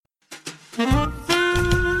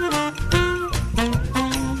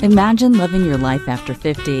Imagine living your life after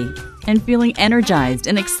 50 and feeling energized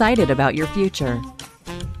and excited about your future.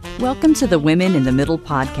 Welcome to the Women in the Middle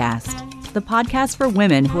podcast, the podcast for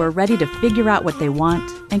women who are ready to figure out what they want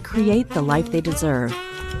and create the life they deserve.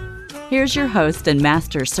 Here's your host and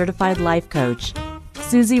master certified life coach,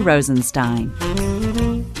 Susie Rosenstein.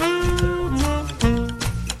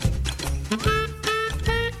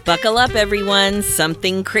 Buckle up, everyone.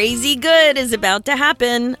 Something crazy good is about to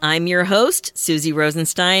happen. I'm your host, Susie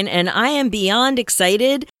Rosenstein, and I am beyond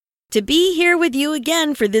excited to be here with you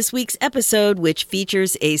again for this week's episode, which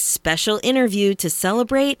features a special interview to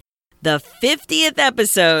celebrate the 50th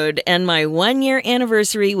episode and my 1-year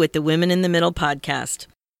anniversary with the Women in the Middle podcast.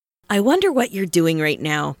 I wonder what you're doing right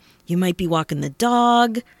now. You might be walking the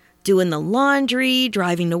dog, doing the laundry,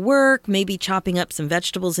 driving to work, maybe chopping up some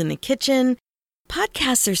vegetables in the kitchen.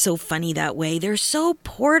 Podcasts are so funny that way. They're so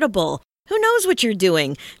portable. Who knows what you're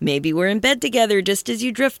doing? Maybe we're in bed together just as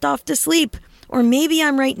you drift off to sleep. Or maybe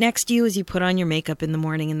I'm right next to you as you put on your makeup in the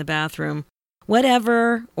morning in the bathroom.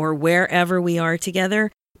 Whatever or wherever we are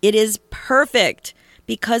together, it is perfect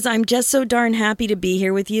because I'm just so darn happy to be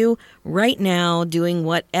here with you right now doing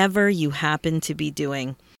whatever you happen to be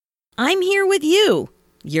doing. I'm here with you.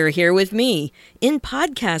 You're here with me in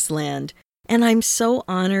podcast land. And I'm so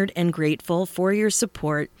honored and grateful for your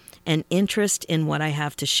support and interest in what I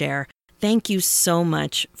have to share. Thank you so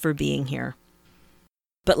much for being here.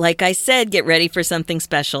 But like I said, get ready for something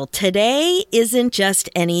special. Today isn't just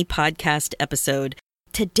any podcast episode.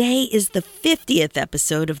 Today is the 50th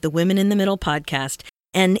episode of the Women in the Middle podcast.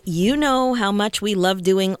 And you know how much we love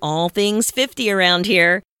doing all things 50 around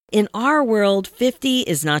here. In our world, 50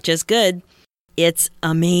 is not just good, it's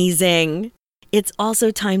amazing. It's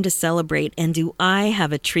also time to celebrate, and do I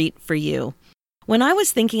have a treat for you? When I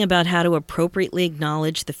was thinking about how to appropriately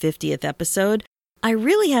acknowledge the 50th episode, I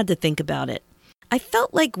really had to think about it. I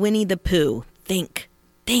felt like Winnie the Pooh. Think,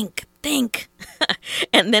 think, think.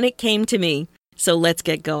 And then it came to me. So let's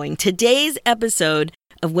get going. Today's episode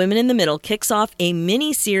of Women in the Middle kicks off a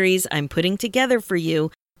mini-series I'm putting together for you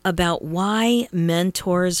about why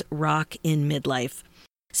mentors rock in midlife.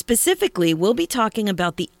 Specifically, we'll be talking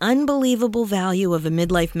about the unbelievable value of a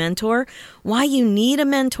midlife mentor, why you need a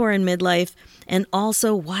mentor in midlife, and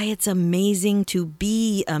also why it's amazing to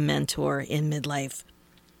be a mentor in midlife.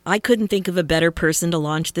 I couldn't think of a better person to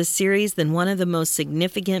launch this series than one of the most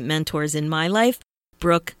significant mentors in my life,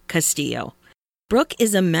 Brooke Castillo. Brooke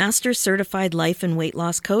is a master certified life and weight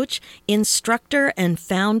loss coach, instructor, and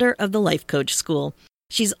founder of the Life Coach School.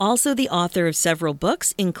 She's also the author of several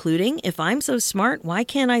books, including If I'm So Smart, Why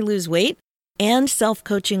Can't I Lose Weight? And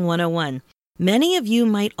Self-Coaching 101. Many of you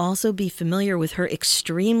might also be familiar with her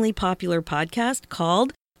extremely popular podcast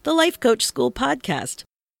called the Life Coach School Podcast.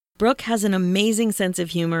 Brooke has an amazing sense of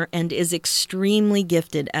humor and is extremely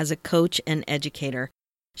gifted as a coach and educator.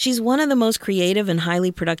 She's one of the most creative and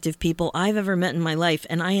highly productive people I've ever met in my life,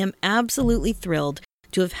 and I am absolutely thrilled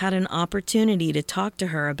to have had an opportunity to talk to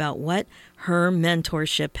her about what her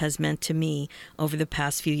mentorship has meant to me over the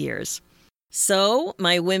past few years. So,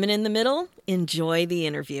 my women in the middle, enjoy the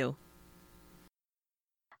interview.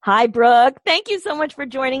 Hi, Brooke. Thank you so much for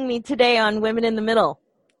joining me today on Women in the Middle.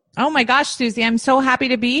 Oh my gosh, Susie, I'm so happy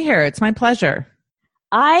to be here. It's my pleasure.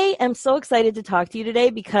 I am so excited to talk to you today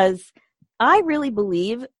because I really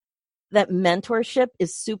believe that mentorship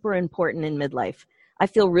is super important in midlife. I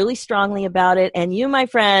feel really strongly about it. And you, my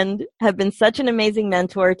friend, have been such an amazing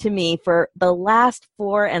mentor to me for the last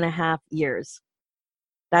 4.5 years.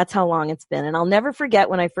 That's how long it's been. And I'll never forget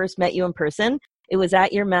when I first met you in person. It was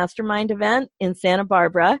at your mastermind event in Santa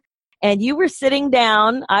Barbara. And you were sitting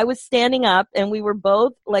down, I was standing up, and we were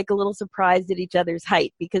both like a little surprised at each other's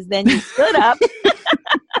height because then you stood up.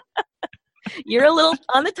 You're a little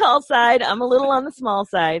on the tall side. I'm a little on the small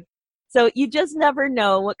side. So you just never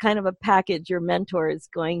know what kind of a package your mentor is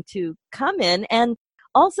going to come in. And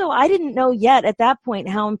also, I didn't know yet at that point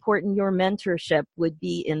how important your mentorship would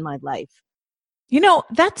be in my life. You know,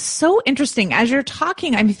 that's so interesting. As you're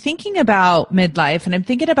talking, I'm thinking about midlife and I'm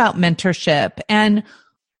thinking about mentorship and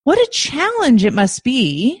what a challenge it must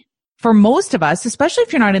be for most of us, especially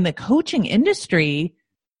if you're not in the coaching industry,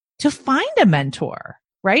 to find a mentor,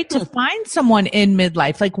 right? To find someone in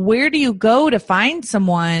midlife. Like, where do you go to find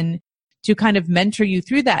someone to kind of mentor you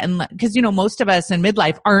through that? And because, you know, most of us in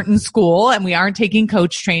midlife aren't in school and we aren't taking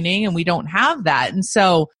coach training and we don't have that. And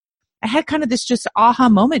so I had kind of this just aha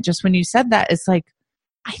moment just when you said that. It's like,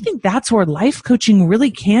 I think that's where life coaching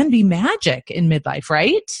really can be magic in midlife,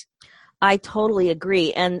 right? I totally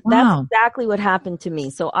agree. And that's Wow. exactly what happened to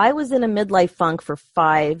me. So I was in a midlife funk for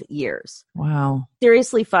 5 years. Wow.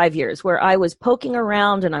 Seriously, 5 years, where I was poking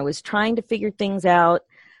around and I was trying to figure things out,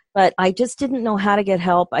 but I just didn't know how to get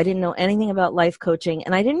help. I didn't know anything about life coaching,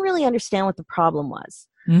 and I didn't really understand what the problem was.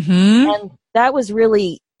 Mm-hmm. And that was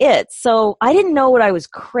really it. So I didn't know what I was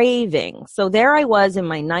craving. So there I was in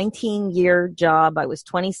my 19-year job. I was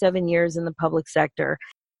 27 years in the public sector.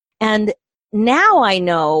 And now I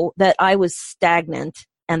know that I was stagnant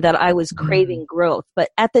and that I was craving growth. But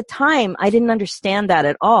at the time, I didn't understand that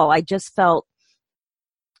at all. I just felt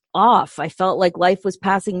off. I felt like life was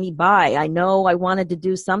passing me by. I know I wanted to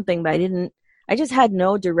do something, but I just had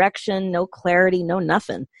no direction, no clarity, no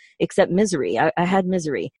nothing except misery. I had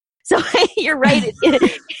misery. So you're right.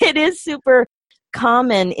 It is super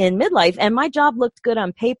common in midlife, and my job looked good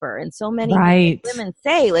on paper. And so many women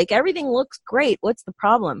say, like, everything looks great. What's the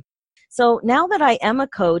problem? So now that I am a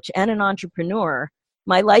coach and an entrepreneur,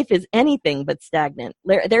 my life is anything but stagnant.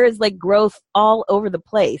 There is like growth all over the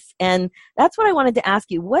place. And that's what I wanted to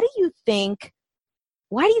ask you. Why do you think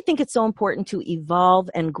it's so important to evolve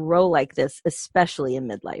and grow like this, especially in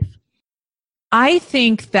midlife? I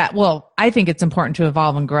think it's important to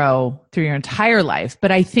evolve and grow through your entire life.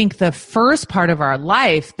 But I think the first part of our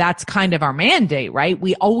life, that's kind of our mandate, right?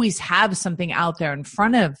 We always have something out there in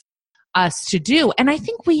front of us to do. And I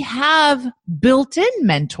think we have built-in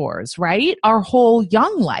mentors, right? Our whole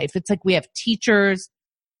young life. It's like we have teachers.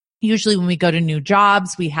 Usually when we go to new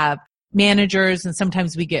jobs, we have managers, and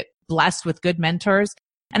sometimes we get blessed with good mentors.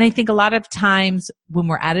 And I think a lot of times when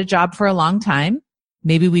we're at a job for a long time,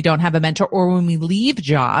 maybe we don't have a mentor, or when we leave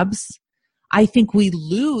jobs, I think we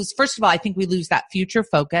lose, first of all, I think we lose that future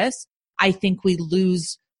focus. I think we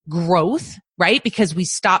lose growth, right? Because we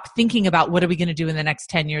stop thinking about what are we going to do in the next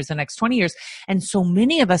 10 years, the next 20 years. And so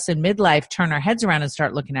many of us in midlife turn our heads around and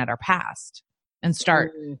start looking at our past and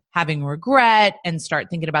start having regret and start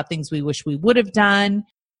thinking about things we wish we would have done.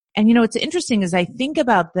 And you know, what's interesting is I think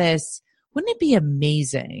about this, wouldn't it be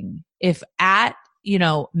amazing if at,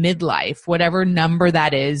 midlife, whatever number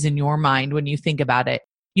that is in your mind when you think about it,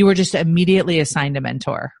 you were just immediately assigned a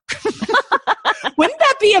mentor? Wouldn't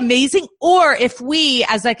that be amazing? Or if we,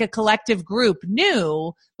 as like a collective group,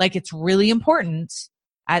 knew like it's really important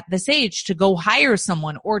at this age to go hire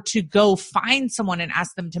someone or to go find someone and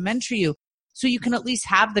ask them to mentor you, so you can at least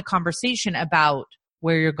have the conversation about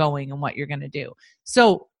where you're going and what you're going to do.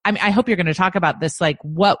 So I hope you're going to talk about this. Like,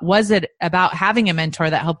 what was it about having a mentor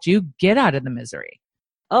that helped you get out of the misery?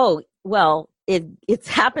 Oh, well, it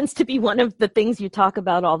happens to be one of the things you talk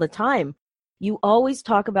about all the time. You always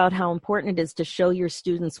talk about how important it is to show your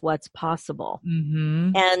students what's possible.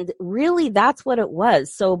 Mm-hmm. And really, that's what it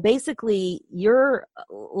was. So basically, you're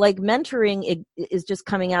like mentoring is just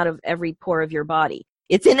coming out of every pore of your body.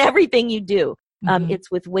 It's in everything you do. Mm-hmm. It's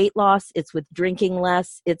with weight loss. It's with drinking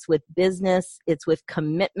less. It's with business. It's with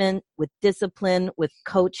commitment, with discipline, with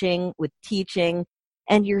coaching, with teaching.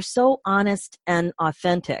 And you're so honest and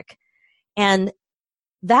authentic. And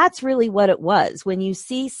that's really what it was. When you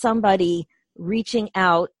see somebody reaching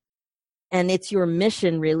out and it's your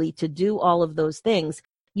mission really to do all of those things,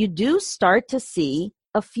 you do start to see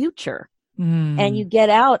a future. And you get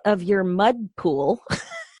out of your mud pool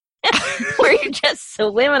where you're just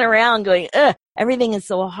swimming around going, ugh, everything is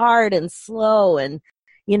so hard and slow, and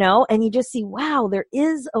and you just see, wow, there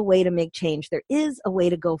is a way to make change. There is a way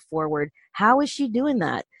to go forward. How is she doing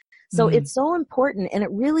that? So it's so important, and it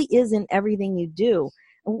really is in everything you do.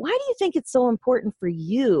 And why do you think it's so important for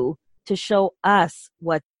you to show us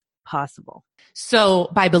what's possible? So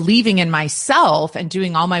by believing in myself and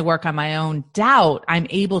doing all my work on my own doubt, I'm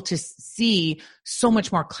able to see so much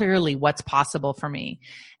more clearly what's possible for me.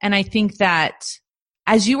 And I think that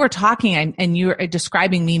as you were talking and you were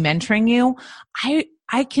describing me mentoring you,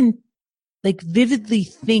 I can like vividly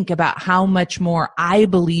think about how much more I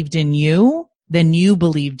believed in you than you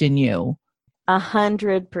believed in you.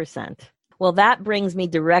 100%. Well, that brings me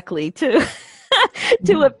directly to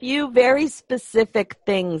to a few very specific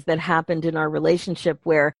things that happened in our relationship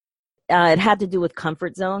where it had to do with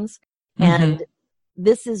comfort zones. And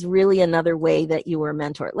this is really another way that you were a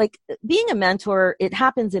mentor. Like, being a mentor, it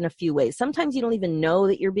happens in a few ways. Sometimes you don't even know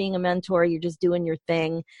that you're being a mentor. You're just doing your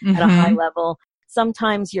thing at a high level.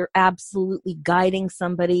 Sometimes you're absolutely guiding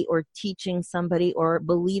somebody or teaching somebody or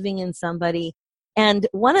believing in somebody. And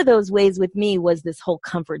one of those ways with me was this whole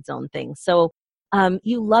comfort zone thing. So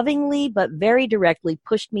you lovingly but very directly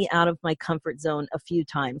pushed me out of my comfort zone a few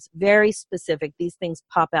times. Very specific. These things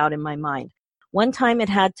pop out in my mind. One time it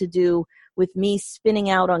had to do with me spinning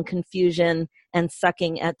out on confusion and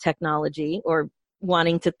sucking at technology, or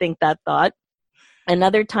wanting to think that thought.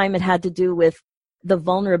 Another time it had to do with the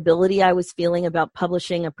vulnerability I was feeling about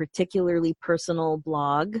publishing a particularly personal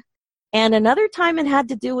blog. And another time it had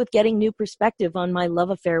to do with getting new perspective on my love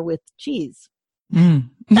affair with cheese. Mm.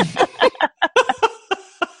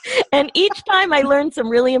 And each time I learned some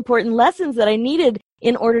really important lessons that I needed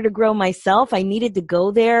in order to grow myself. I needed to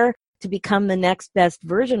go there to become the next best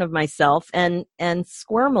version of myself and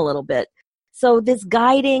squirm a little bit. So this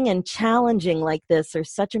guiding and challenging like this are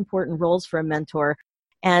such important roles for a mentor.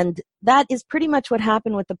 And that is pretty much what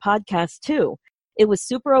happened with the podcast too. It was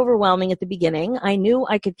super overwhelming at the beginning. I knew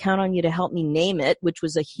I could count on you to help me name it, which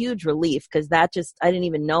was a huge relief because I didn't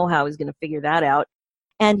even know how I was going to figure that out.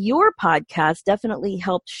 And your podcast definitely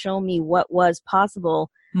helped show me what was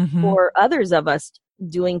possible for others of us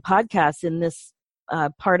doing podcasts in this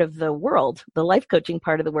part of the world, the life coaching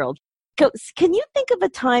part of the world. Can you think of a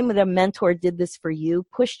time when a mentor did this for you,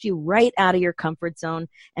 pushed you right out of your comfort zone,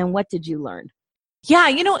 and what did you learn?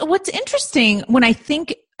 Yeah, what's interesting when I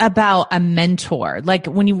think about a mentor, like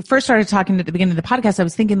when you first started talking at the beginning of the podcast, I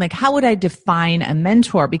was thinking like, how would I define a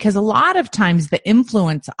mentor? Because a lot of times the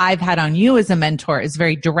influence I've had on you as a mentor is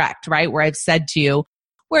very direct, right? Where I've said to you,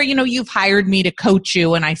 where, you've hired me to coach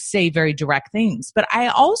you and I say very direct things. But I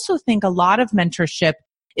also think a lot of mentorship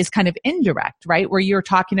is kind of indirect, right? Where you're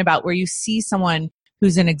talking about where you see someone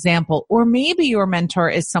who's an example, or maybe your mentor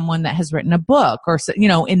is someone that has written a book or,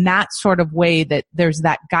 in that sort of way that there's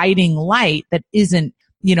that guiding light that isn't,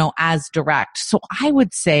 as direct. So I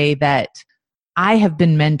would say that I have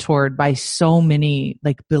been mentored by so many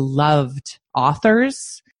like beloved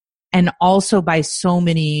authors and also by so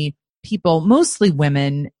many people, mostly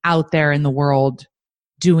women out there in the world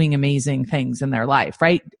doing amazing things in their life,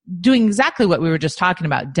 right? Doing exactly what we were just talking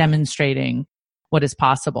about, demonstrating what is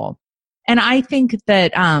possible. And I think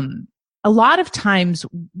that a lot of times,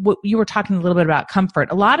 what you were talking a little bit about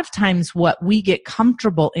comfort, a lot of times what we get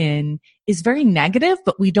comfortable in is very negative,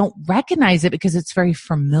 but we don't recognize it because it's very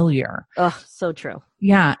familiar. Oh, so true.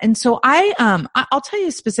 Yeah. And so I'll tell you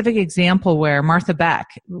a specific example where Martha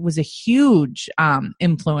Beck was a huge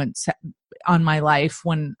influence on my life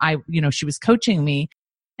when she was coaching me.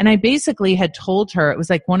 And I basically had told her, it was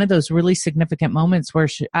like one of those really significant moments where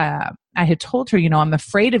I had told her, I'm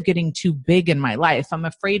afraid of getting too big in my life. I'm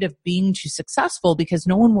afraid of being too successful because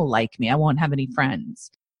no one will like me. I won't have any friends.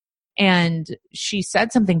 And she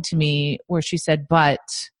said something to me where she said, but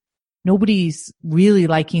nobody's really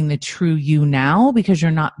liking the true you now because you're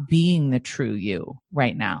not being the true you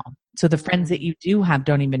right now. So the friends that you do have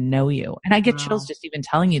don't even know you. And I get chills just even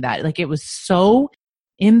telling you that. Like it was so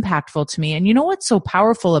impactful to me. And you know what's so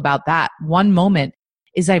powerful about that one moment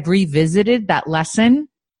is I've revisited that lesson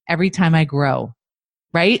every time I grow,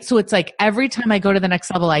 right? So it's like every time I go to the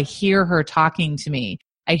next level, I hear her talking to me.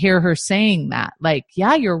 I hear her saying that, like,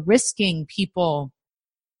 yeah, you're risking people,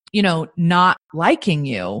 not liking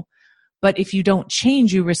you. But if you don't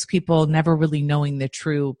change, you risk people never really knowing the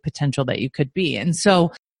true potential that you could be. And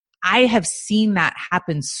so I have seen that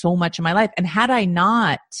happen so much in my life. And had I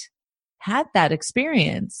not had that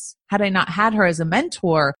experience, had I not had her as a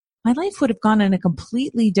mentor, my life would have gone in a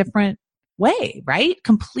completely different way, right?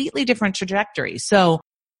 Completely different trajectory. So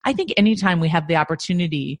I think anytime we have the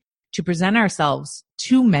opportunity to present ourselves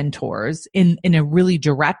to mentors in a really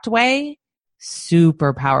direct way,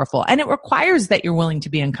 super powerful. And it requires that you're willing to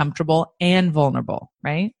be uncomfortable and vulnerable,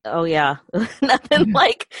 right? Oh, yeah. Nothing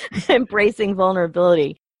like embracing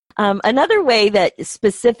vulnerability. Another way that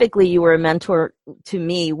specifically you were a mentor to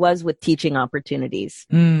me was with teaching opportunities.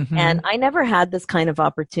 Mm-hmm. And I never had this kind of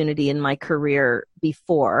opportunity in my career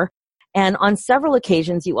before. And on several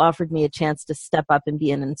occasions, you offered me a chance to step up and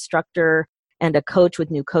be an instructor and a coach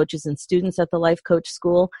with new coaches and students at the Life Coach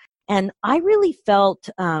School. And I really felt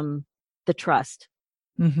the trust.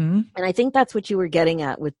 Mm-hmm. And I think that's what you were getting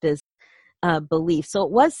at with this belief. So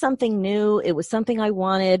it was something new. It was something I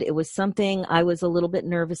wanted. It was something I was a little bit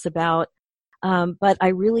nervous about. But I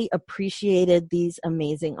really appreciated these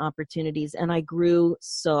amazing opportunities and I grew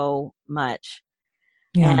so much.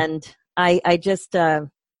 Yeah. And I just,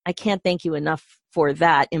 I can't thank you enough for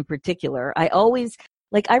that in particular. I always,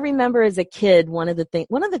 I remember as a kid, one of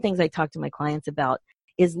the things I talk to my clients about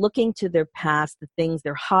is looking to their past, the things,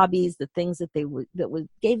 their hobbies, the things that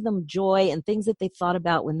gave them joy and things that they thought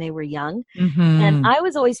about when they were young. Mm-hmm. And I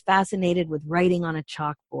was always fascinated with writing on a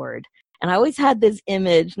chalkboard. And I always had this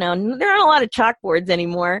image. Now, there aren't a lot of chalkboards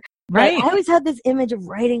anymore. Right. I always had this image of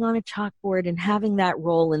writing on a chalkboard and having that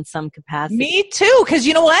role in some capacity. Me too. Because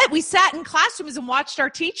you know what? We sat in classrooms and watched our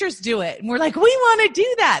teachers do it. And we're like, we want to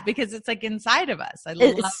do that because it's like inside of us.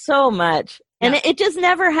 It's so much. Yeah. And it just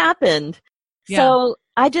never happened. Yeah. So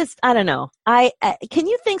I don't know. Can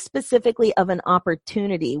you think specifically of an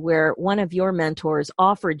opportunity where one of your mentors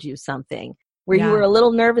offered you something where you were a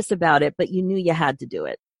little nervous about it, but you knew you had to do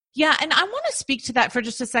it? Yeah. And I want to speak to that for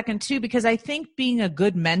just a second too, because I think being a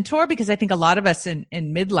good mentor, because I think a lot of us in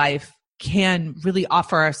midlife can really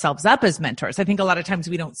offer ourselves up as mentors. I think a lot of times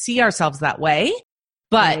we don't see ourselves that way,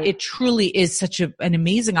 but it truly is such an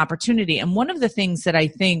amazing opportunity. And one of the things that I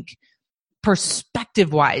think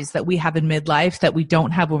perspective wise that we have in midlife that we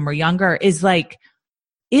don't have when we're younger is like,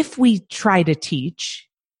 if we try to teach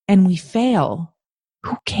and we fail,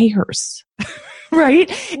 who cares? Right?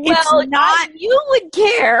 Well, it's not, you would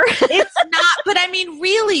care. It's not, but I mean,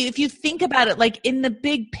 really, if you think about it, like in the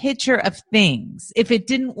big picture of things, if it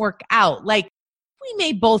didn't work out, like we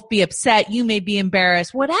may both be upset, you may be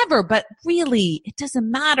embarrassed, whatever, but really it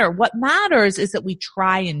doesn't matter. What matters is that we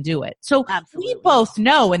try and do it. So we both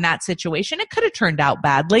know in that situation, it could have turned out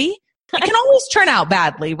badly. It can always turn out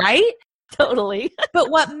badly, right? Totally. But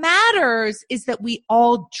what matters is that we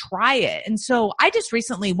all try it. And so I just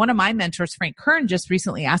recently, one of my mentors, Frank Kern, just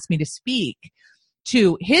recently asked me to speak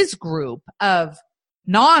to his group of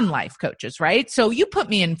non-life coaches, right? So you put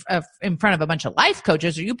me in front of a bunch of life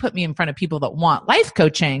coaches, or you put me in front of people that want life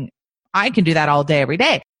coaching. I can do that all day, every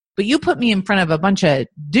day. But you put me in front of a bunch of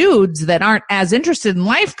dudes that aren't as interested in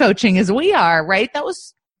life coaching as we are, right?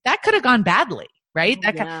 That could have gone badly, right?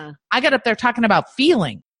 I got up there talking about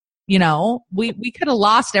feeling. You know, we could have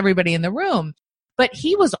lost everybody in the room, but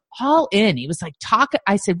he was all in. He was like,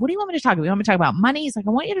 I said, what do you want me to talk about? You want me to talk about money? He's like,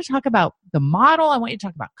 I want you to talk about the model. I want you to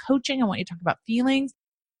talk about coaching. I want you to talk about feelings.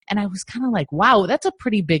 And I was kind of like, wow, that's a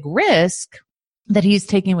pretty big risk that he's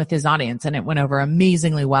taking with his audience. And it went over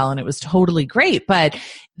amazingly well. And it was totally great, but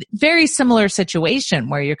very similar situation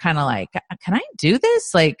where you're kind of like, can I do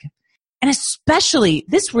this? Like, and especially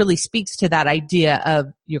this really speaks to that idea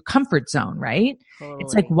of your comfort zone, right? Totally.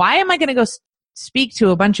 It's like, why am I going to go speak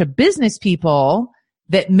to a bunch of business people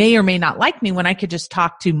that may or may not like me when I could just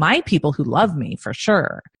talk to my people who love me for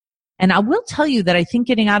sure? And I will tell you that I think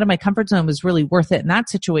getting out of my comfort zone was really worth it in that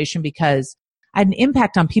situation because I had an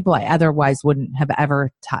impact on people I otherwise wouldn't have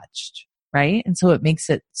ever touched, right? And so it makes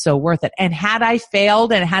it so worth it. And had I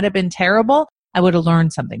failed and had it been terrible, I would have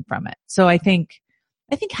learned something from it. So I think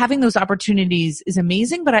having those opportunities is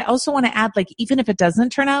amazing, but I also want to add, like, even if it doesn't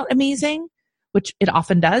turn out amazing, which it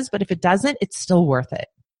often does, but if it doesn't, it's still worth it.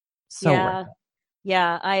 Worth it.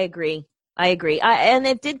 Yeah, I agree. And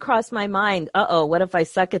it did cross my mind. What if I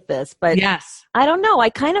suck at this? But yes, I don't know. I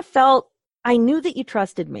kind of felt, I knew that you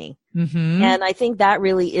trusted me. Mm-hmm. And I think that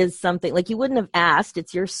really is something, like, you wouldn't have asked.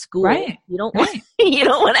 It's your school. Right. You don't want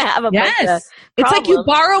to have a bunch of problems. It's like you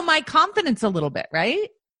borrow my confidence a little bit, right?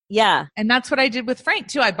 Yeah. And that's what I did with Frank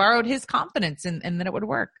too. I borrowed his confidence and then it would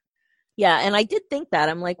work. Yeah. And I did think that.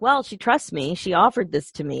 I'm like, well, she trusts me. She offered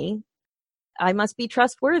this to me. I must be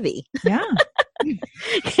trustworthy. Yeah.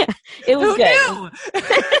 It was good. Who knew?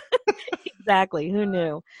 Exactly. Who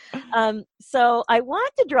knew? So I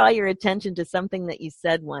want to draw your attention to something that you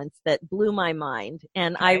said once that blew my mind.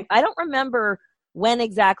 And okay. I don't remember when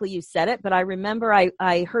exactly you said it, but I remember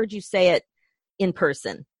I heard you say it in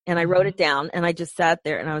person. And I wrote it down and I just sat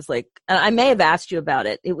there and I was like, I may have asked you about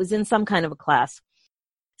it. It was in some kind of a class.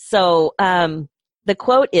 So the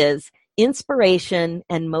quote is, inspiration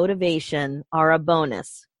and motivation are a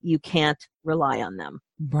bonus. You can't rely on them.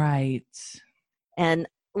 Right. And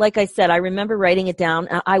like I said, I remember writing it down.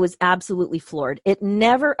 I was absolutely floored. It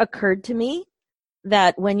never occurred to me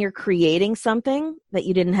that when you're creating something that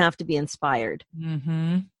you didn't have to be inspired.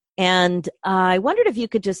 Mm-hmm. And I wondered if you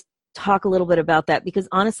could just talk a little bit about that, because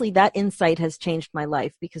honestly, that insight has changed my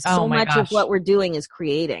life, because so much of what we're doing is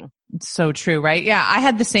creating. It's so true, right? Yeah, I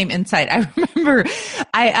had the same insight. I remember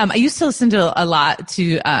I used to listen to a lot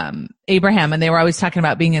to Abraham, and they were always talking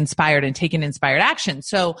about being inspired and taking inspired action.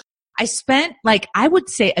 So I spent, like, I would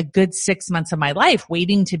say a good 6 months of my life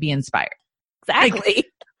waiting to be inspired. Exactly. Like,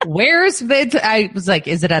 where's I was like,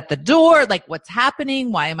 is it at the door? Like, what's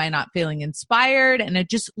happening? Why am I not feeling inspired? And it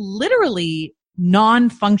just literally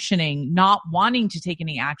non-functioning, not wanting to take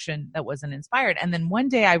any action that wasn't inspired. And then one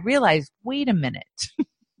day I realized, wait a minute.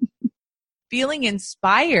 Feeling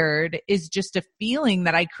inspired is just a feeling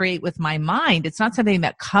that I create with my mind. It's not something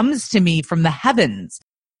that comes to me from the heavens.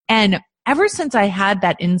 And ever since I had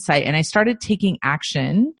that insight and I started taking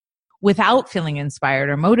action without feeling inspired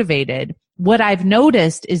or motivated, what I've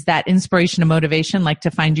noticed is that inspiration and motivation like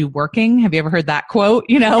to find you working. Have you ever heard that quote?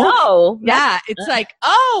 You know? No. Yeah. It's like,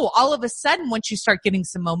 all of a sudden, once you start getting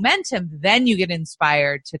some momentum, then you get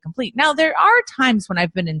inspired to complete. Now, there are times when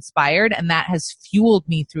I've been inspired and that has fueled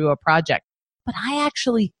me through a project. But I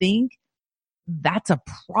actually think that's a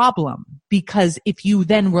problem, because if you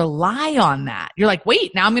then rely on that, you're like,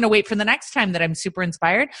 wait, now I'm going to wait for the next time that I'm super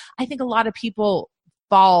inspired. I think a lot of people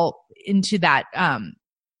fall into that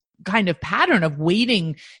kind of pattern of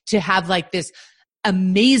waiting to have like this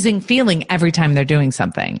amazing feeling every time they're doing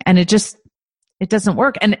something. And it doesn't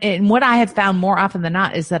work. And what I have found more often than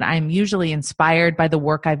not is that I'm usually inspired by the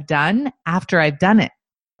work I've done after I've done it,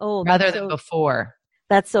 rather than before.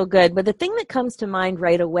 That's so good. But the thing that comes to mind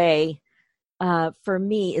right away for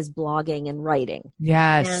me is blogging and writing.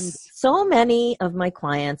 Yes. And so many of my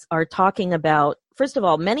clients are talking about, first of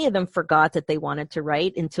all, many of them forgot that they wanted to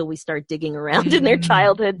write until we start digging around in their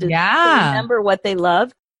childhood to remember what they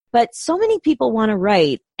love. But so many people want to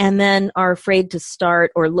write and then are afraid to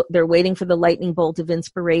start, or look, they're waiting for the lightning bolt of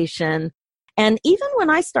inspiration. And even when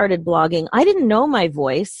I started blogging, I didn't know my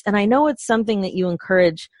voice. And I know it's something that you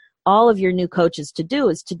encourage all of your new coaches to do,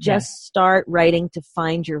 is to just start writing to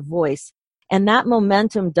find your voice. And that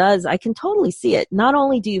momentum I can totally see it. Not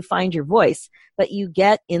only do you find your voice, but you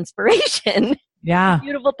get inspiration. Yeah. It's a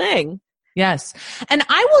beautiful thing. Yes. And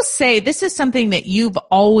I will say this is something that you've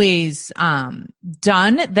always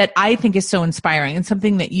done that I think is so inspiring, and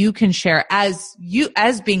something that you can share as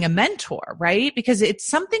being a mentor, right? Because it's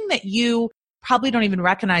something that you probably don't even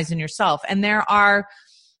recognize in yourself. And there are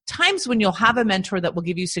times when you'll have a mentor that will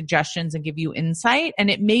give you suggestions and give you insight, and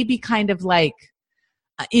it may be kind of like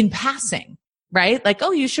in passing, right? Like,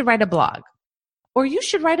 oh, you should write a blog, or you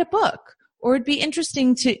should write a book, or it'd be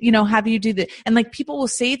interesting to, have you do that. And like, people will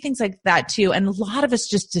say things like that too. And a lot of us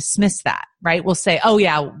just dismiss that, right? We'll say, oh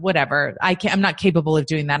yeah, whatever. I'm not capable of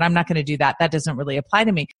doing that. I'm not going to do that. That doesn't really apply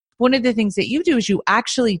to me. One of the things that you do is you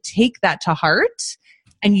actually take that to heart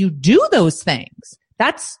and you do those things.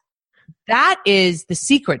 That is the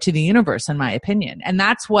secret to the universe, in my opinion. And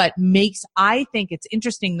that's what makes, I think it's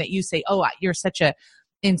interesting that you say, oh, you're such a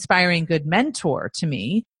inspiring, good mentor to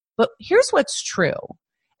me. But here's what's true.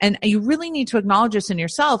 And you really need to acknowledge this in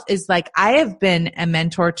yourself, is like, I have been a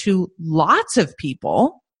mentor to lots of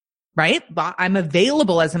people, right? I'm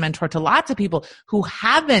available as a mentor to lots of people who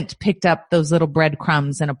haven't picked up those little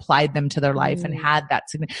breadcrumbs and applied them to their life and had that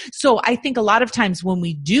significance. So I think a lot of times when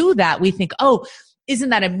we do that, we think, oh, isn't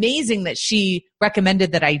that amazing that she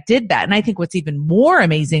recommended that I did that? And I think what's even more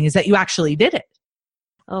amazing is that you actually did it.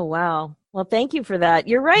 Oh, wow. Well, thank you for that.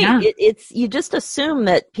 You're right. Yeah. You just assume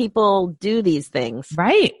that people do these things.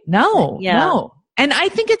 Right. No. And I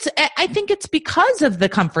think it's because of the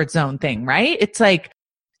comfort zone thing, right? It's like,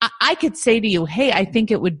 I could say to you, hey, I think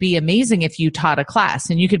it would be amazing if you taught a class,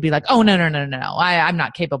 and you could be like, oh, no. I'm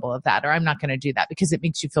not capable of that, or I'm not going to do that because it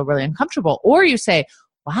makes you feel really uncomfortable. Or you say,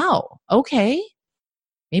 wow, okay,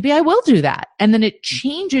 maybe I will do that. And then it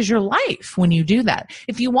changes your life when you do that.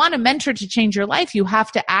 If you want a mentor to change your life, you have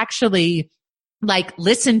to actually like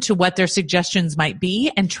listen to what their suggestions might be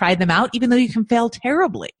and try them out, even though you can fail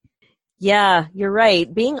terribly. Yeah, you're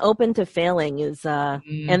right. Being open to failing is,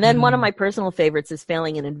 and then one of my personal favorites is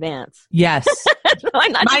failing in advance. Yes.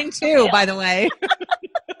 Mine too, by the way.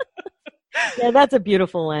 Yeah, that's a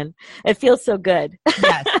beautiful one. It feels so good.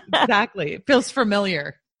 Yes, exactly. It feels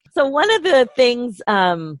familiar. So one of the things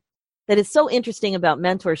that is so interesting about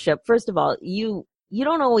mentorship, first of all, you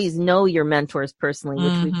don't always know your mentors personally,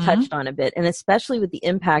 which we've touched on a bit, and especially with the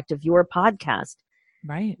impact of your podcast.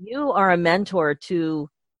 Right. You are a mentor to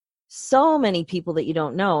so many people that you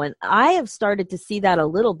don't know. And I have started to see that a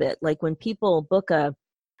little bit. Like when people book a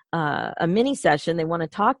mini session, they want to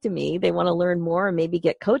talk to me, they want to learn more and maybe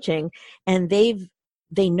get coaching, and they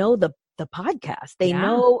know the podcast. They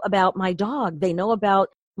know about my dog. They know about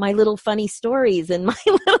my little funny stories and my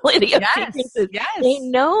little idiosyncrasies. Yes. They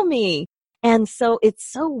know me. And so it's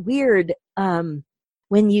so weird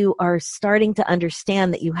when you are starting to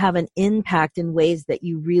understand that you have an impact in ways that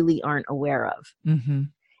you really aren't aware of. Mm-hmm.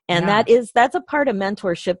 And that's a part of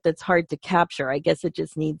mentorship that's hard to capture. I guess it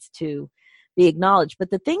just needs to be acknowledged.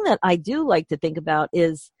 But the thing that I do like to think about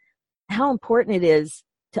is how important it is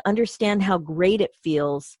to understand how great it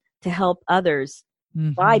feels to help others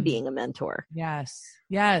by being a mentor. Yes.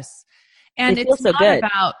 And it feels so good.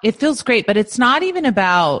 It feels great, but it's not even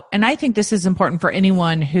about, and I think this is important for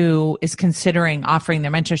anyone who is considering offering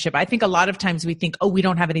their mentorship. I think a lot of times we think, oh, we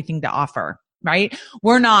don't have anything to offer. Right?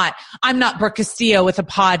 I'm not Brooke Castillo with a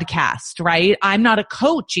podcast, right? I'm not a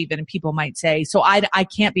coach even, people might say. So I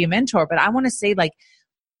can't be a mentor, but I want to say like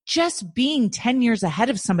just being 10 years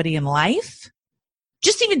ahead of somebody in life,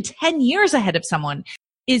 just even 10 years ahead of someone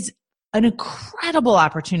is an incredible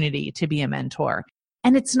opportunity to be a mentor.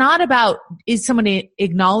 And it's not about, is somebody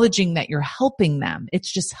acknowledging that you're helping them?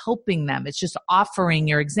 It's just helping them. It's just offering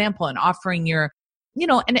your example and offering your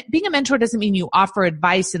and being a mentor doesn't mean you offer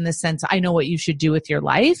advice in the sense, I know what you should do with your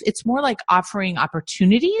life. It's more like offering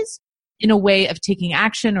opportunities in a way of taking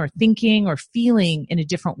action or thinking or feeling in a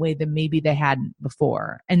different way than maybe they hadn't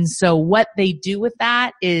before. And so what they do with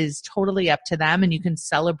that is totally up to them. And you can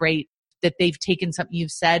celebrate that they've taken something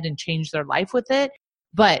you've said and changed their life with it.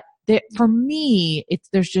 But for me,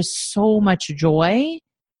 there's just so much joy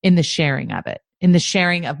in the sharing of it, in the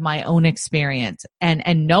sharing of my own experience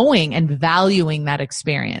and knowing and valuing that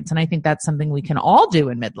experience. And I think that's something we can all do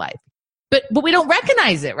in midlife, but we don't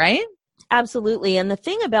recognize it, right? Absolutely. And the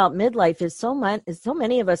thing about midlife is so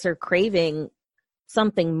many of us are craving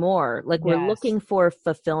something more. Like we're looking for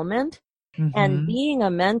fulfillment, and being a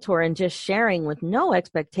mentor and just sharing with no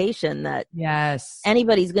expectation that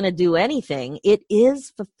anybody's going to do anything. It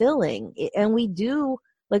is fulfilling. And we've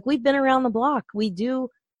been around the block. We do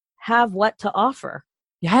have what to offer.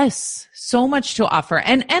 Yes, so much to offer.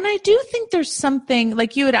 And I do think there's something,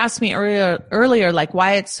 like you had asked me earlier, like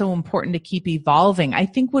why it's so important to keep evolving. I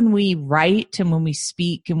think when we write and when we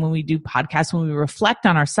speak and when we do podcasts, when we reflect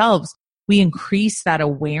on ourselves, we increase that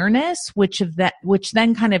awareness, which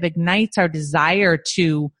then kind of ignites our desire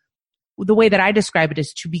to, the way that I describe it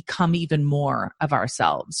is to become even more of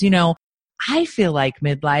ourselves. I feel like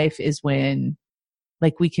midlife is when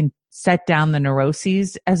like we can set down the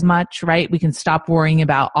neuroses as much, right? We can stop worrying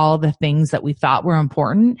about all the things that we thought were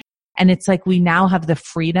important. And it's like we now have the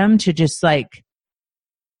freedom to just like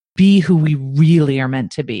be who we really are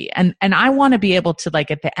meant to be. And I want to be able to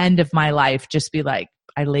like at the end of my life, just be like,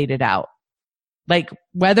 I laid it out. Like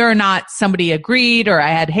whether or not somebody agreed or I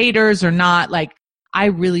had haters or not, like I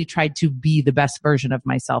really tried to be the best version of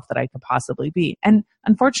myself that I could possibly be. And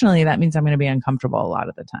unfortunately, that means I'm going to be uncomfortable a lot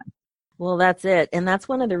of the time. Well, that's it. And that's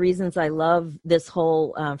one of the reasons I love this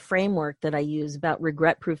whole framework that I use about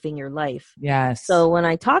regret-proofing your life. Yes. So when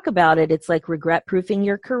I talk about it, it's like regret-proofing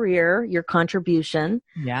your career, your contribution,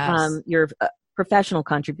 your professional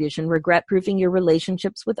contribution, regret-proofing your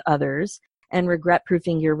relationships with others, and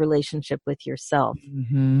regret-proofing your relationship with yourself.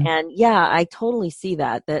 Mm-hmm. And yeah, I totally see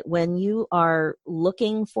that when you are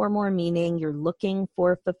looking for more meaning, you're looking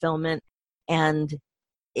for fulfillment, and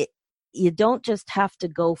you don't just have to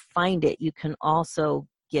go find it. You can also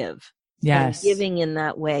give. Yes. And giving in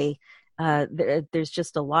that way, there's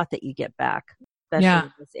just a lot that you get back, especially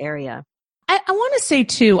in this area. I want to say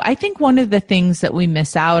too, I think one of the things that we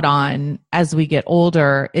miss out on as we get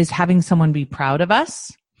older is having someone be proud of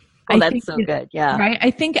us. Oh, that's so good. Yeah. Right.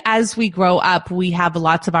 I think as we grow up, we have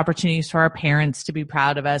lots of opportunities for our parents to be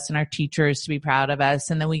proud of us and our teachers to be proud of us.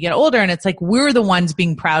 And then we get older and it's like, we're the ones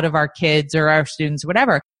being proud of our kids or our students or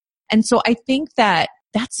whatever. And so I think that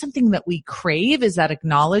that's something that we crave, is that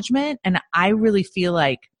acknowledgement. And I really feel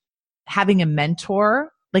like having a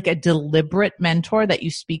mentor, like a deliberate mentor that you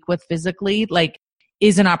speak with physically, like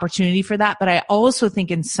is an opportunity for that. But I also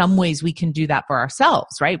think in some ways we can do that for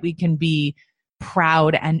ourselves, right? We can be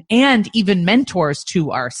proud and even mentors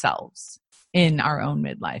to ourselves in our own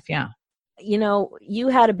midlife. Yeah. You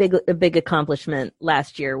had a big accomplishment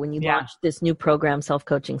last year when you launched this new program,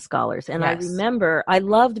 Self-Coaching Scholars. And I remember I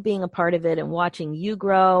loved being a part of it and watching you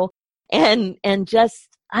grow and just,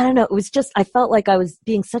 I don't know, it was just, I felt like I was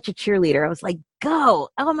being such a cheerleader. I was like, go.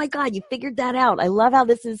 Oh my God, you figured that out. I love how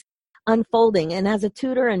this is unfolding. And as a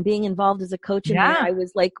tutor and being involved as a coach in there, I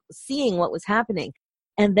was like seeing what was happening.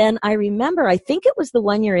 And then I remember, I think it was the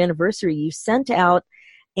 1-year anniversary, you sent out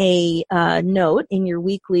a note in your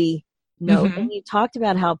weekly note, and you talked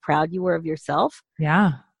about how proud you were of yourself.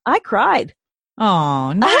 Yeah. I cried.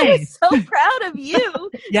 Oh, nice. I was so proud of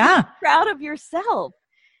you. Yeah. Proud of yourself.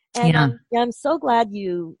 And I'm so glad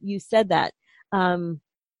you said that.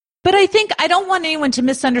 But I think I don't want anyone to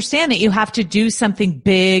misunderstand that you have to do something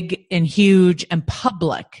big and huge and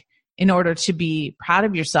public in order to be proud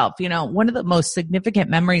of yourself. One of the most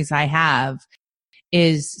significant memories I have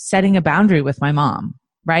is setting a boundary with my mom,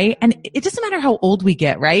 right? And it doesn't matter how old we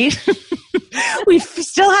get, right? We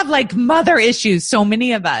still have like mother issues, so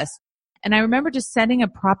many of us. And I remember just setting a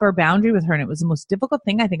proper boundary with her, and it was the most difficult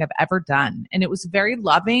thing I think I've ever done. And it was very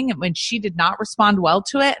loving when she did not respond well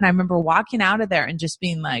to it. And I remember walking out of there and just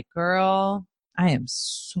being like, girl, I am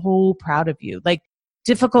so proud of you. Like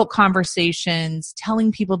difficult conversations,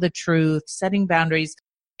 telling people the truth, setting boundaries.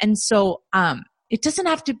 And so, it doesn't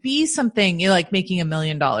have to be something like making $1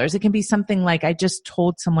 million. It can be something like I just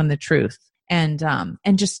told someone the truth, and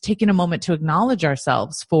just taking a moment to acknowledge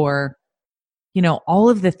ourselves for, all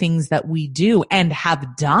of the things that we do and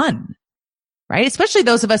have done, right? Especially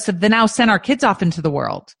those of us that have now sent our kids off into the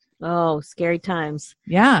world. Oh, scary times.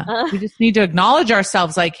 Yeah. We just need to acknowledge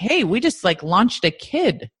ourselves like, hey, we just like launched a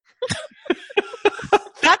kid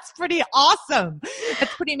That's pretty awesome.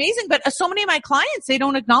 That's pretty amazing. But so many of my clients, they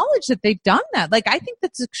don't acknowledge that they've done that. Like, I think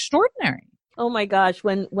that's extraordinary. Oh my gosh.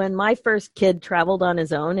 When my first kid traveled on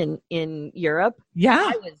his own in Europe, yeah,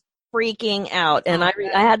 I was freaking out, and I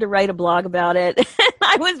had to write a blog about it.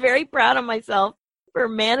 I was very proud of myself for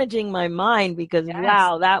managing my mind because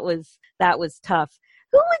wow, that was tough.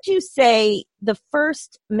 Who would you say the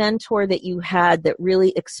first mentor that you had that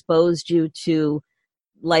really exposed you to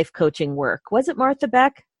life coaching work? Was it Martha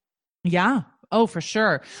Beck? Yeah. Oh, for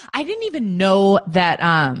sure. I didn't even know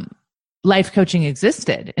that life coaching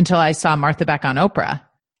existed until I saw Martha Beck on Oprah.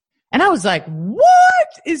 And I was like, what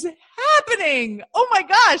is happening? Oh my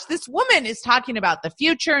gosh, this woman is talking about the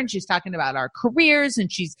future and she's talking about our careers. And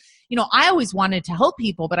she's, I always wanted to help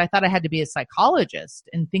people, but I thought I had to be a psychologist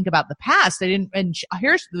and think about the past.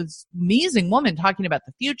 Here's this amazing woman talking about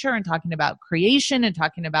the future and talking about creation and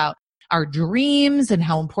talking about our dreams and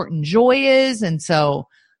how important joy is. And so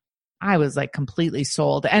I was like completely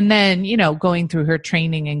sold. And then, going through her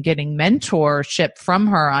training and getting mentorship from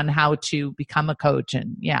her on how to become a coach.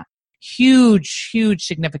 And huge,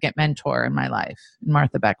 significant mentor in my life,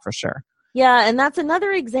 Martha Beck for sure. Yeah. And that's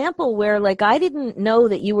another example where like, I didn't know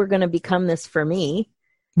that you were going to become this for me.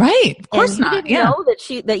 Right. Of course not. You didn't know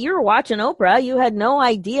that you were watching Oprah. You had no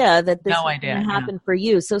idea that this was going to happen for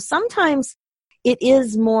you. So sometimes it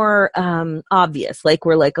is more obvious. Like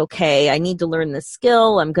we're like, okay, I need to learn this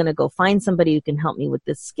skill. I'm going to go find somebody who can help me with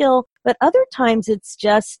this skill. But other times it's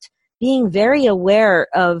just being very aware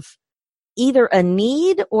of either a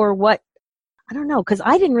need or what, I don't know, because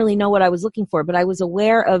I didn't really know what I was looking for, but I was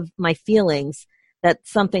aware of my feelings that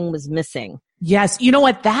something was missing. Yes. You know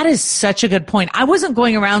what? That is such a good point. I wasn't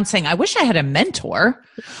going around saying, I wish I had a mentor.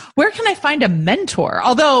 Where can I find a mentor?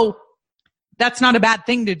 Although that's not a bad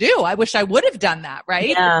thing to do. I wish I would have done that, right?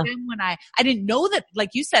 Yeah. But then when I didn't know that,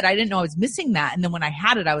 like you said, I didn't know I was missing that. And then when I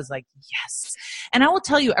had it, I was like, yes. And I will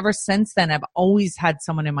tell you, ever since then, I've always had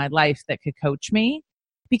someone in my life that could coach me.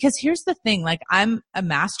 Because here's the thing, like I'm a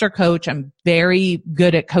master coach. I'm very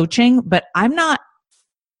good at coaching, but I'm not,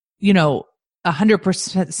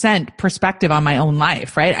 100% perspective on my own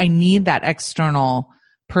life, right? I need that external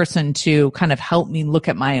person to kind of help me look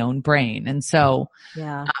at my own brain. And so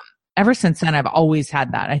ever since then, I've always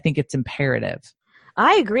had that. I think it's imperative.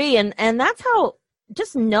 I agree. And that's how,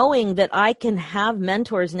 just knowing that I can have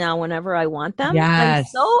mentors now whenever I want them. Yes.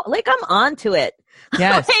 I'm onto it.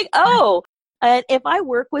 Yes. And if I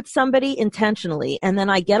work with somebody intentionally and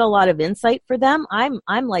then I get a lot of insight for them,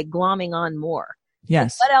 I'm like glomming on more.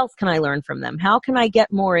 Yes. Like, what else can I learn from them? How can I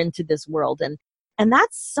get more into this world? And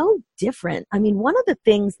that's so different. I mean, one of the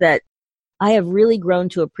things that I have really grown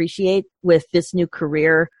to appreciate with this new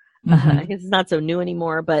career, I guess it's not so new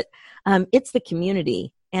anymore, but it's the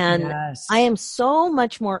community. And I am so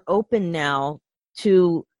much more open now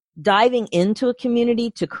to diving into a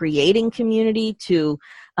community, to creating community, to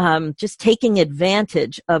just taking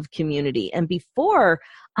advantage of community. And before,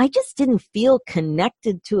 I just didn't feel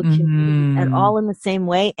connected to a community at all in the same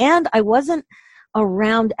way. And I wasn't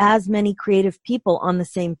around as many creative people on the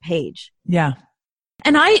same page. Yeah.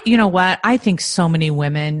 And you know what? I think so many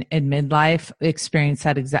women in midlife experience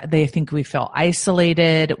that they think we feel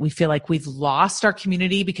isolated. We feel like we've lost our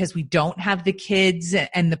community because we don't have the kids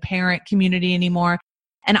and the parent community anymore.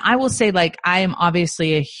 And I will say, like, I am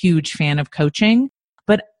obviously a huge fan of coaching,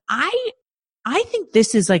 but I think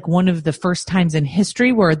this is like one of the first times in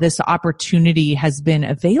history where this opportunity has been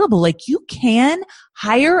available. Like, you can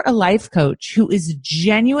hire a life coach who is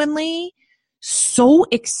genuinely so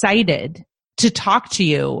excited to talk to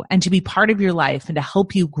you and to be part of your life and to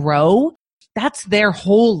help you grow. That's their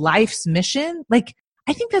whole life's mission. Like,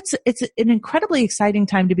 I think it's an incredibly exciting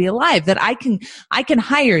time to be alive, that I can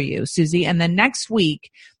hire you, Susie, and then next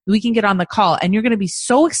week we can get on the call and you're going to be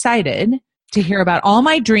so excited to hear about all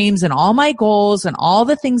my dreams and all my goals and all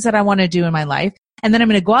the things that I want to do in my life. And then I'm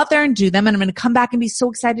going to go out there and do them. And I'm going to come back and be so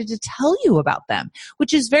excited to tell you about them,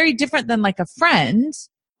 which is very different than like a friend,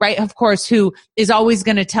 right? Of course, who is always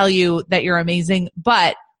going to tell you that you're amazing,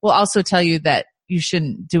 but will also tell you that you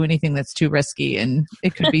shouldn't do anything that's too risky and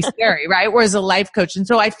it could be scary, right? Whereas a life coach. And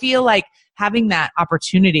so I feel like having that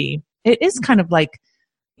opportunity, it is kind of like,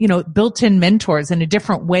 built-in mentors in a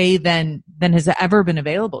different way than has ever been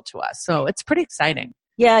available to us. So it's pretty exciting.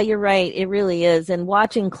 Yeah, you're right. It really is. And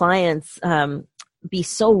watching clients be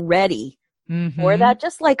so ready for that,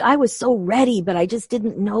 just like I was so ready, but I just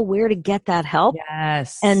didn't know where to get that help.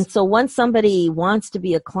 Yes. And so once somebody wants to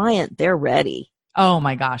be a client, they're ready. Oh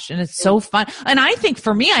my gosh. And it's so fun. And I think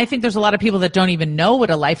for me, I think there's a lot of people that don't even know what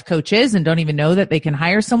a life coach is and don't even know that they can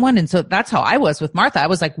hire someone. And so that's how I was with Martha. I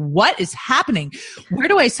was like, what is happening? Where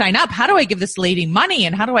do I sign up? How do I give this lady money?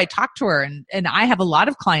 And how do I talk to her? And I have a lot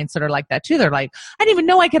of clients that are like that too. They're like, I didn't even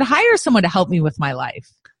know I could hire someone to help me with my life.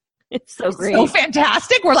 It's so great. So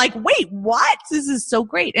fantastic. We're like, wait, what? This is so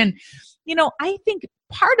great. And, I think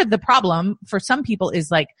part of the problem for some people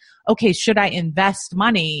is like, okay, should I invest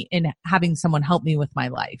money in having someone help me with my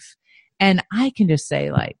life? And I can just say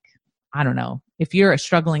like, I don't know, if you're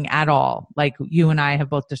struggling at all, like you and I have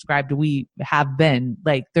both described, we have been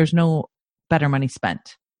like, there's no better money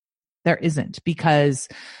spent. There isn't, because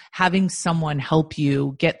having someone help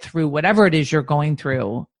you get through whatever it is you're going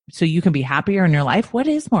through so you can be happier in your life, what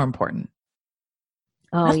is more important?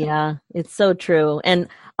 Oh, yeah, it's so true. And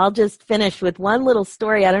I'll just finish with one little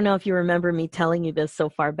story. I don't know if you remember me telling you this so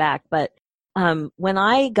far back, but when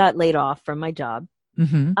I got laid off from my job,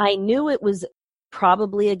 I knew it was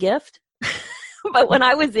probably a gift. But when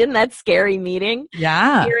I was in that scary meeting,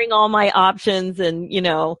 hearing all my options and,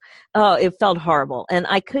 it felt horrible. And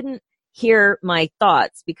I couldn't hear my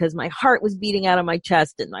thoughts because my heart was beating out of my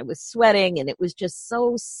chest and I was sweating and it was just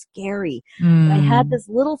so scary. But I had this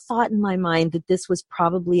little thought in my mind that this was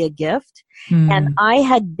probably a gift. And I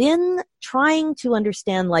had been trying to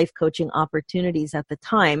understand life coaching opportunities at the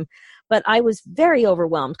time, but I was very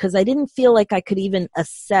overwhelmed because I didn't feel like I could even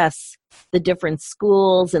assess the different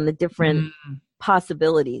schools and the different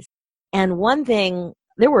possibilities. And one thing,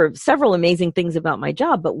 there were several amazing things about my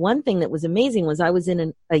job, but one thing that was amazing was I was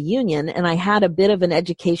in a union and I had a bit of an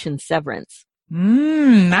education severance.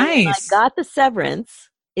 Nice. I got the severance.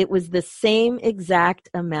 It was the same exact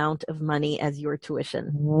amount of money as your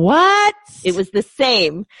tuition. What? It was the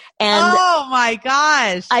same. And oh my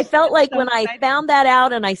gosh. I felt like when I found that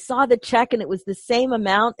out and I saw the check and it was the same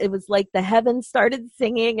amount, it was like the heavens started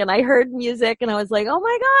singing and I heard music and I was like, oh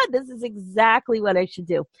my God, this is exactly what I should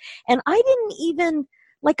do. And I didn't even,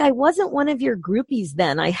 I wasn't one of your groupies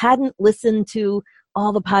then. I hadn't listened to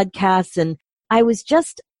all the podcasts and I was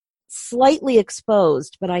just slightly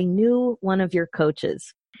exposed, but I knew one of your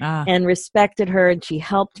coaches and respected her and she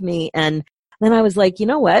helped me. And then I was like, you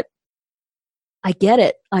know what? I get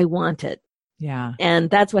it. I want it. Yeah. And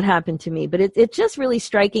that's what happened to me. But it's just really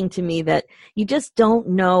striking to me that you just don't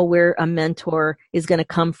know where a mentor is going to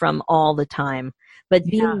come from all the time. But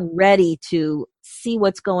being ready to see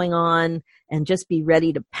what's going on and just be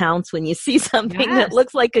ready to pounce when you see something that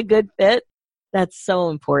looks like a good fit, that's so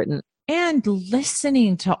important. And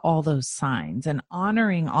listening to all those signs and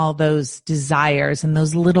honoring all those desires and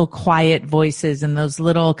those little quiet voices and those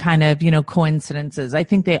little kind of, coincidences. I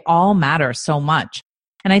think they all matter so much.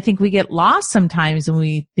 And I think we get lost sometimes when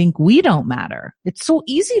we think we don't matter. It's so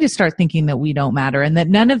easy to start thinking that we don't matter and that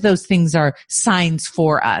none of those things are signs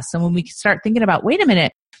for us. And when we start thinking about, wait a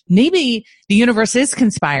minute, maybe the universe is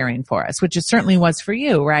conspiring for us, which it certainly was for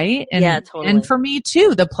you, right? And, yeah, totally. And for me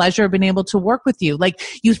too, the pleasure of being able to work with you. Like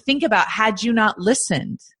you think about, had you not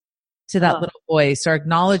listened to that little voice or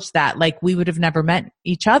acknowledged that, we would have never met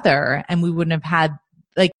each other and we wouldn't have had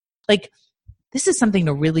this is something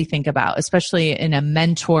to really think about, especially in a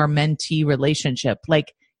mentor-mentee relationship.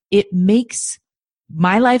 It makes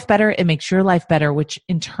my life better. It makes your life better, which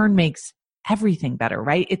in turn makes everything better,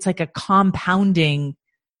 right? It's like a compounding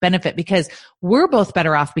benefit because we're both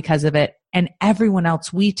better off because of it. And everyone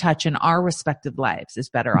else we touch in our respective lives is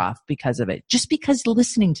better off because of it. Just because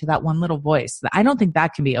listening to that one little voice, I don't think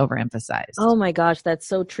that can be overemphasized. Oh my gosh, that's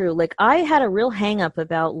so true. I had a real hang up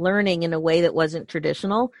about learning in a way that wasn't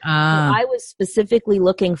traditional. I was specifically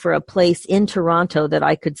looking for a place in Toronto that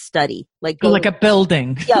I could study. Like a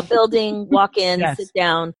building. Yeah, building, walk in, sit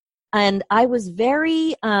down. And I was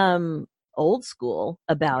very old school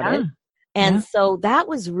about it. And so that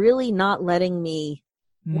was really not letting me,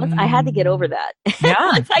 once I had to get over that.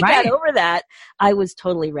 Once I got over that, I was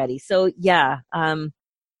totally ready. So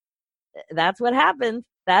that's what happened.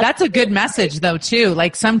 That's a good message though too.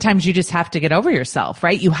 Sometimes you just have to get over yourself,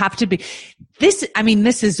 right? You have to be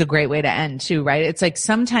this is a great way to end too, right? It's like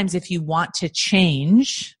sometimes if you want to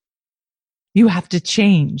change, you have to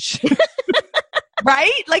change.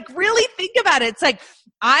 Right? Really think about it. It's like,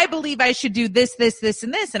 I believe I should do this, this, this,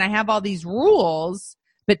 and this, and I have all these rules,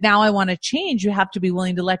 but now I want to change. You have to be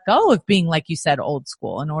willing to let go of being, like you said, old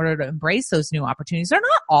school in order to embrace those new opportunities. They're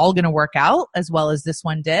not all going to work out as well as this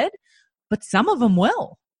one did, but some of them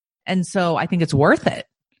will. And so I think it's worth it.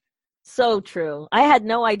 So true. I had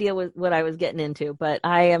no idea what I was getting into, but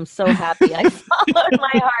I am so happy I followed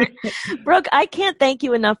my heart. Brooke, I can't thank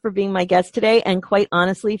you enough for being my guest today and quite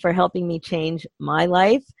honestly for helping me change my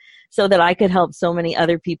life. so that I could help so many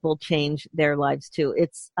other people change their lives too.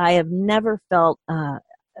 I have never felt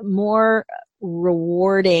more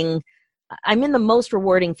rewarding. I'm in the most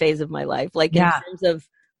rewarding phase of my life, like in terms of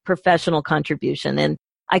professional contribution. And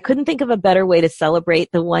I couldn't think of a better way to celebrate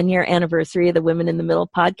the 1-year anniversary of the Women in the Middle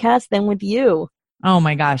podcast than with you. Oh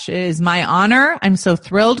my gosh. It is my honor. I'm so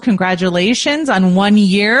thrilled. Congratulations on 1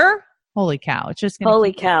 year. Holy cow. It's just going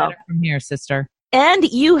to get better from here, sister. And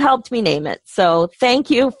you helped me name it. So thank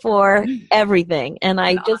you for everything. And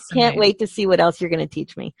I just can't wait to see what else you're going to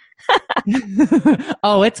teach me.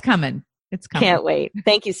 Oh, it's coming. It's coming. Can't wait.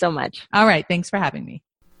 Thank you so much. All right. Thanks for having me.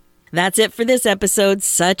 That's it for this episode.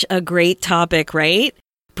 Such a great topic, right?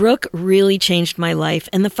 Brooke really changed my life.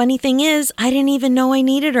 And the funny thing is, I didn't even know I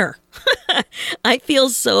needed her. I feel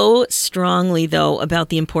so strongly, though, about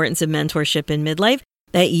the importance of mentorship in midlife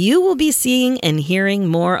that you will be seeing and hearing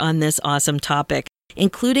more on this awesome topic,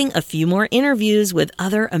 including a few more interviews with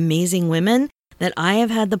other amazing women that I have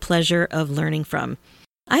had the pleasure of learning from.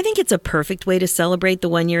 I think it's a perfect way to celebrate the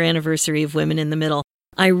 1-year anniversary of Women in the Middle.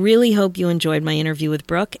 I really hope you enjoyed my interview with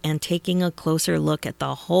Brooke and taking a closer look at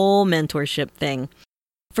the whole mentorship thing.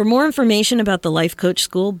 For more information about the Life Coach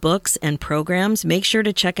School, books, and programs, make sure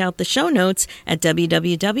to check out the show notes at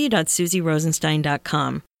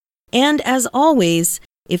www.susierosenstein.com. And as always,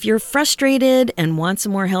 if you're frustrated and want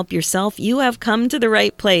some more help yourself, you have come to the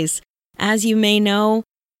right place. As you may know,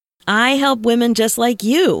 I help women just like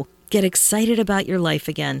you get excited about your life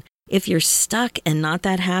again. If you're stuck and not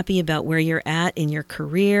that happy about where you're at in your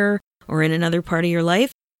career or in another part of your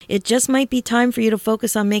life, it just might be time for you to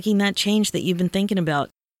focus on making that change that you've been thinking about.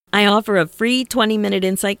 I offer a free 20-minute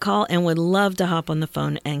insight call and would love to hop on the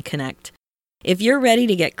phone and connect. If you're ready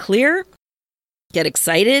to get clear, get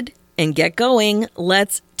excited, and get going,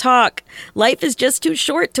 let's talk. Life is just too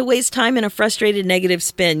short to waste time in a frustrated negative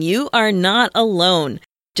spin. You are not alone.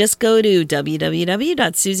 Just go to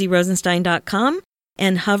www.susierosenstein.com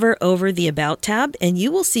and hover over the About tab, and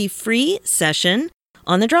you will see Free Session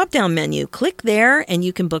on the drop-down menu. Click there, and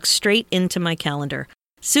you can book straight into my calendar.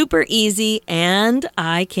 Super easy, and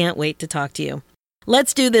I can't wait to talk to you.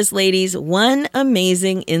 Let's do this, ladies, one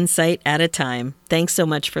amazing insight at a time. Thanks so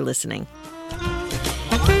much for listening.